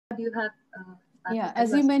you have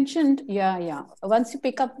as you mentioned, once you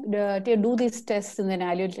pick up to do these tests in an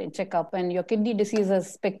annual checkup and your kidney disease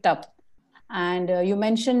is picked up, and you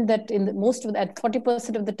mentioned that in most of at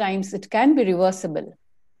 40% of the times it can be reversible.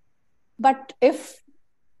 But if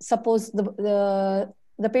suppose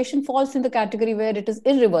the patient falls in the category where it is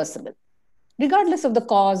irreversible, regardless of the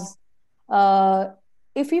cause,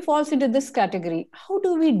 if he falls into this category, how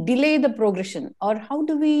do we delay the progression, or how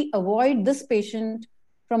do we avoid this patient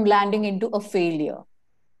from landing into a failure?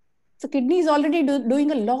 So kidney is already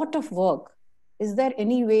doing a lot of work. Is there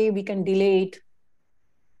any way we can delay it?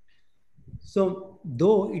 So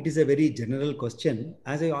though it is a very general question,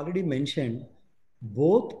 as I already mentioned,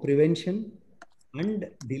 both prevention and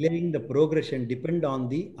delaying the progression depend on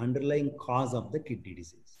the underlying cause of the kidney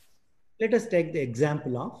disease. Let us take the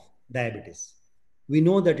example of diabetes. We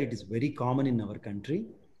know that it is very common in our country,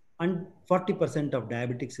 and 40% of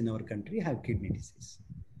diabetics in our country have kidney disease.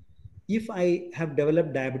 If I have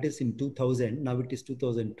developed diabetes in 2000, now it is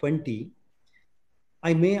 2020,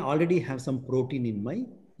 I may already have some protein in my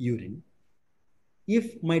urine.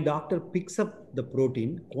 If my doctor picks up the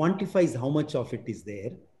protein, quantifies how much of it is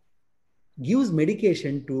there, gives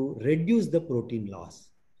medication to reduce the protein loss,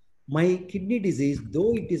 my kidney disease,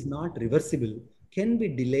 though it is not reversible, can be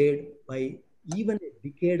delayed by even a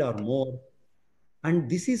decade or more. And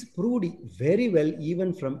this is proved very well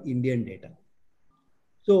even from Indian data.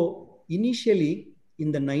 So initially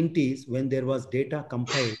in the 90s, when there was data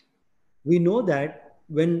compiled, we know that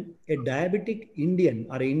when a diabetic Indian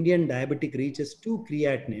or Indian diabetic reaches 2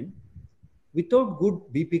 creatinine, without good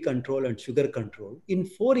BP control and sugar control, in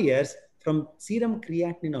 4 years from serum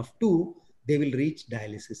creatinine of 2, they will reach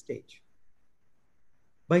dialysis stage.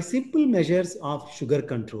 By simple measures of sugar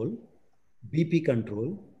control, BP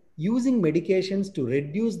control, using medications to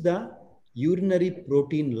reduce the urinary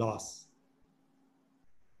protein loss,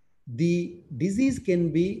 the disease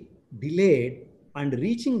can be delayed and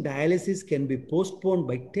reaching dialysis can be postponed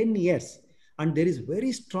by 10 years. And there is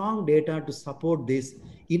very strong data to support this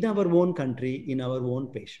in our own country, in our own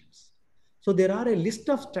patients. So there are a list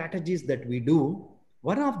of strategies that we do.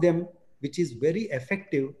 One of them, which is very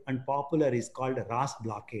effective and popular, is called RAS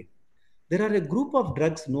blockade. There are a group of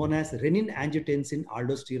drugs known as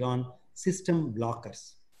renin-angiotensin-aldosterone system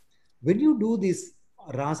blockers. When you do this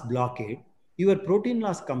RAS blockade, your protein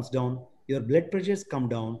loss comes down, your blood pressures come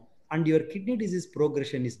down, and your kidney disease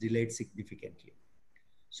progression is delayed significantly.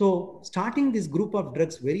 So starting this group of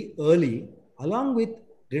drugs very early, along with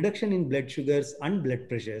reduction in blood sugars and blood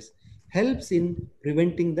pressures, helps in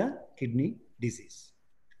preventing the kidney disease.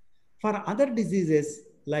 For other diseases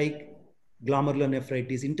like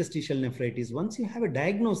glomerulonephritis, interstitial nephritis, once you have a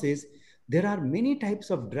diagnosis, there are many types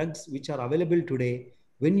of drugs which are available today.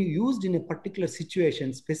 When you used in a particular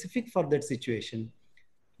situation, specific for that situation,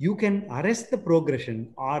 you can arrest the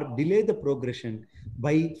progression or delay the progression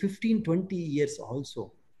by 15, 20 years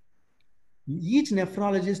also. Each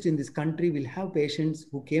nephrologist in this country will have patients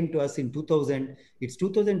who came to us in 2000. It's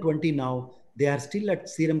 2020 now. They are still at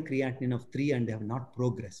serum creatinine of 3 and they have not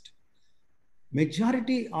progressed.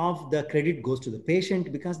 Majority of the credit goes to the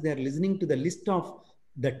patient because they are listening to the list of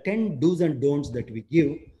the 10 do's and don'ts that we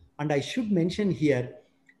give. And I should mention here,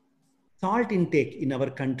 salt intake in our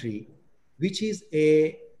country, which is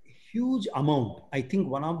a huge amount. I think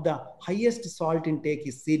one of the highest salt intake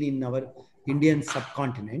is seen in our Indian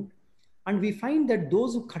subcontinent. And we find that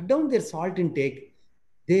those who cut down their salt intake,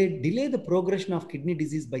 they delay the progression of kidney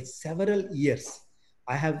disease by several years.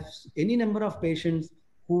 I have any number of patients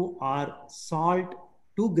who are salt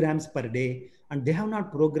 2 grams per day, and they have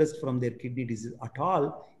not progressed from their kidney disease at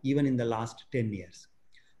all, even in the last 10 years.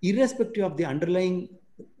 Irrespective of the underlying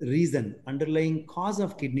reason, underlying cause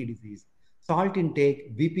of kidney disease, salt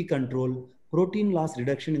intake, BP control, protein loss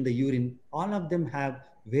reduction in the urine, all of them have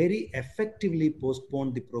very effectively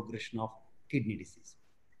postponed the progression of kidney disease.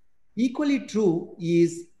 Equally true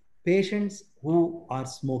is patients who are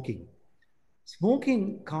smoking.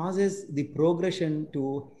 Smoking causes the progression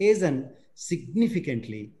to hasten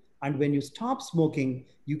significantly. And when you stop smoking,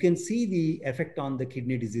 you can see the effect on the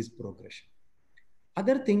kidney disease progression.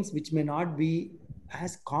 Other things which may not be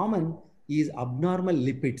as common is abnormal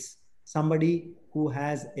lipids. Somebody who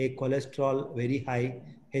has a cholesterol very high,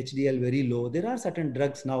 HDL very low. There are certain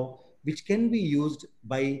drugs now which can be used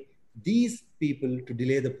by these people to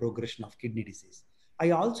delay the progression of kidney disease.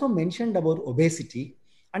 I also mentioned about obesity,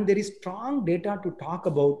 and there is strong data to talk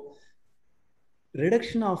about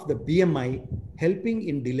reduction of the BMI helping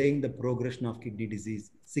in delaying the progression of kidney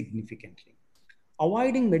disease significantly.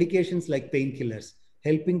 Avoiding medications like painkillers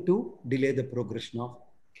helping to delay the progression of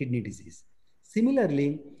kidney disease.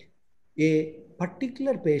 Similarly, a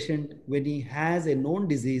particular patient, when he has a known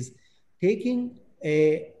disease, taking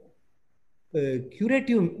a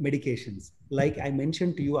curative medications, like I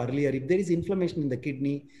mentioned to you earlier, if there is inflammation in the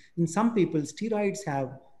kidney, in some people, steroids have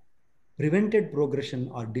prevented progression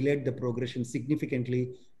or delayed the progression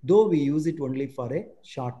significantly, though we use it only for a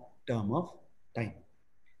short term of time.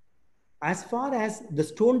 As far as the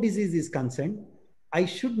stone disease is concerned, I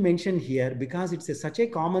should mention here, because it's such a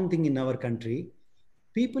common thing in our country,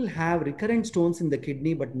 people have recurrent stones in the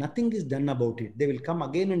kidney, but nothing is done about it. They will come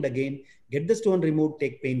again and again, get the stone removed,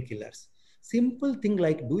 take painkillers. Simple thing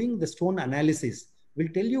like doing the stone analysis will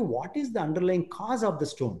tell you what is the underlying cause of the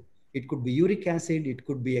stone. It could be uric acid, it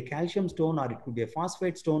could be a calcium stone, or it could be a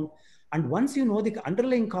phosphate stone. And once you know the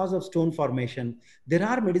underlying cause of stone formation, there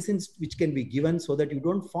are medicines which can be given so that you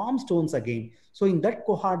don't form stones again. So in that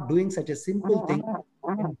cohort, doing such a simple thing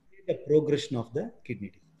can delay the progression of the kidney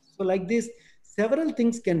disease. So like this, several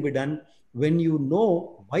things can be done when you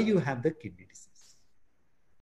know why you have the kidney disease.